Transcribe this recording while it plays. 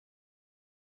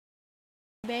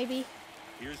baby.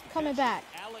 Here's the Coming back.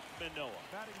 Alec Manoa.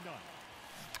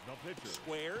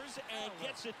 Squares and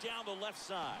gets it down the left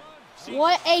side.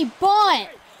 What a bunt!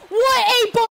 What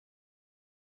a bunt!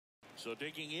 So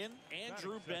digging in,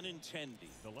 Andrew Benintendi.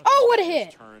 Oh, what a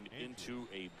hit! Turned into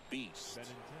a beast.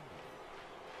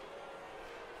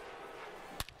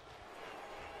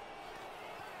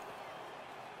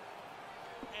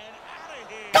 And out of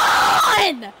here.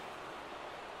 Gone!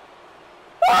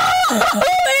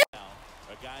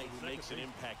 A guy who makes an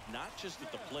impact not just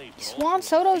at the plate. Juan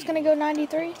Soto is going to go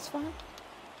 93. It's fine.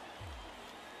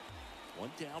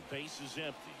 One down, base is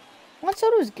empty. Juan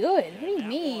Soto is good. What do you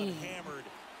mean? Hammered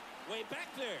way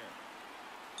back there.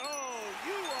 Oh,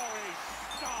 you are a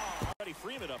star. Freddie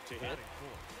Freeman up to hit.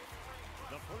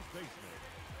 The first baseman,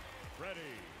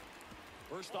 Freddie.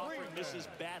 First offering misses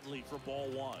badly for ball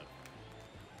one.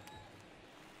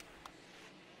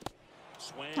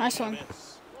 Swing. Nice one.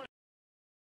 Miss.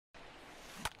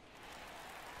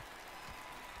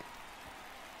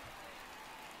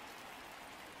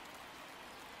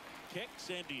 Kicks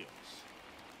and deals.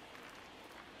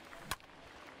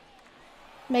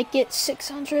 Make it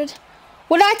 600.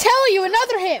 What I tell you?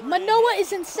 Another hit. Manoa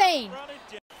is insane.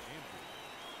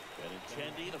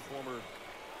 Benintendi, the former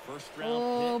first-round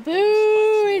Oh, pick.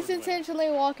 boo! He's intentionally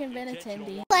walking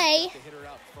Benintendi. Play.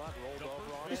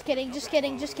 Just kidding. Just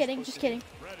kidding. Just kidding. Just kidding.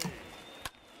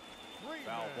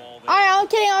 Foul ball there. All right, I'm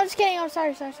kidding. I'm just kidding. I'm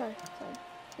sorry.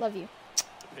 Love you. The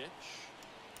pitch.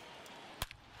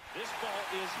 This ball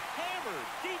is hammered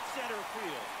deep center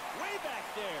field. Way back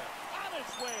there. On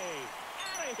its way.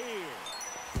 Out of here.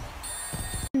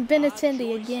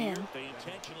 Benintendi again. They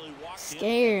intentionally walked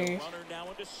Scared. in, the runner now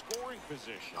into scoring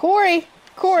position. Corey,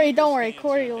 don't worry.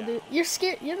 Corey will do. You're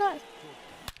scared. You're not.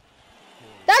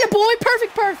 That a boy.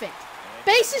 Perfect.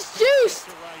 Base is juiced.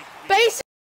 Base.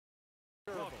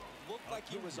 Looked like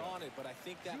he was on it, but I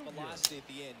think that velocity at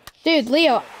the end. Dude,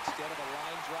 Leo. Instead of a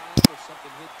line drive or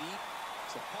something hit deep,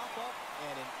 it's a pop up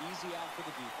and an easy out for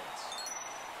the defense.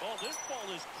 Oh, this ball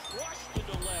is crushed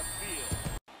into left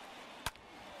field.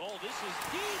 Oh, this is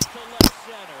deep to left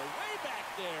center. Way back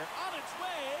there. On its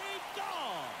way.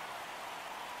 Gone.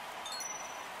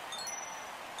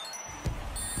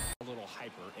 A little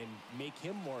hyper and make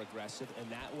him more aggressive, and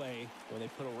that way, when they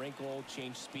put a wrinkle,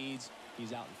 change speeds,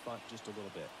 he's out in front just a little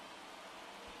bit.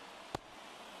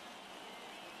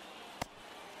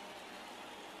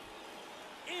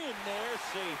 In there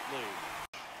safely.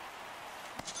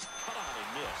 Cut out and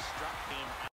miss. Struck him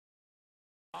out.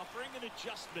 Offering and it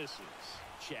just misses.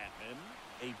 Chapman,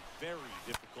 a very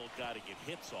difficult guy to get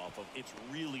hits off of. It's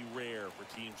really rare for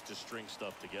teams to string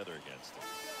stuff together against him.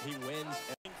 He wins.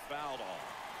 And fouled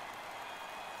off.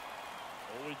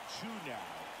 0-2 now.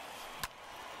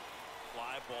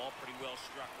 Fly ball, pretty well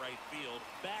struck right field.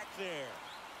 Back there.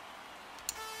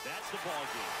 That's the ball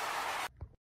game.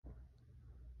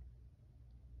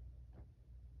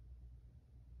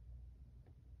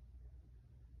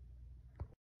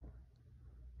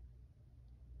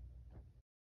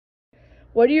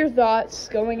 What are your thoughts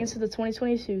going into the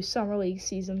 2022 Summer League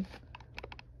season?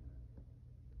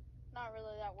 Not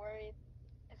really that worried.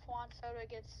 If Juan Soto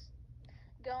gets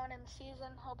going in the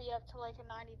season, he'll be up to like a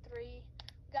 93. We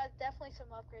got definitely some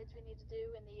upgrades we need to do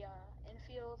in the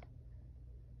infield.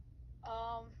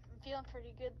 I'm feeling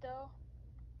pretty good though.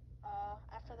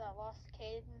 After that loss to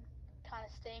Caden, kind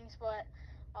of stings, but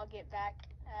I'll get back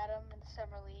at him in the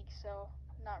Summer League, so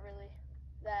not really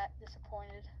that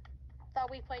disappointed. Thought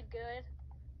we played good.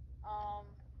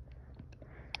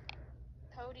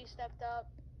 Cody stepped up.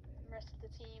 The rest of the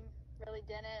team really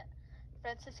didn't.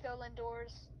 Francisco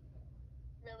Lindor's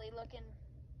really looking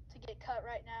to get cut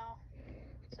right now.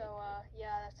 So,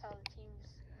 yeah, that's how the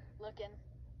team's looking.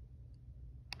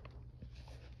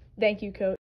 Thank you,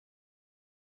 Coach.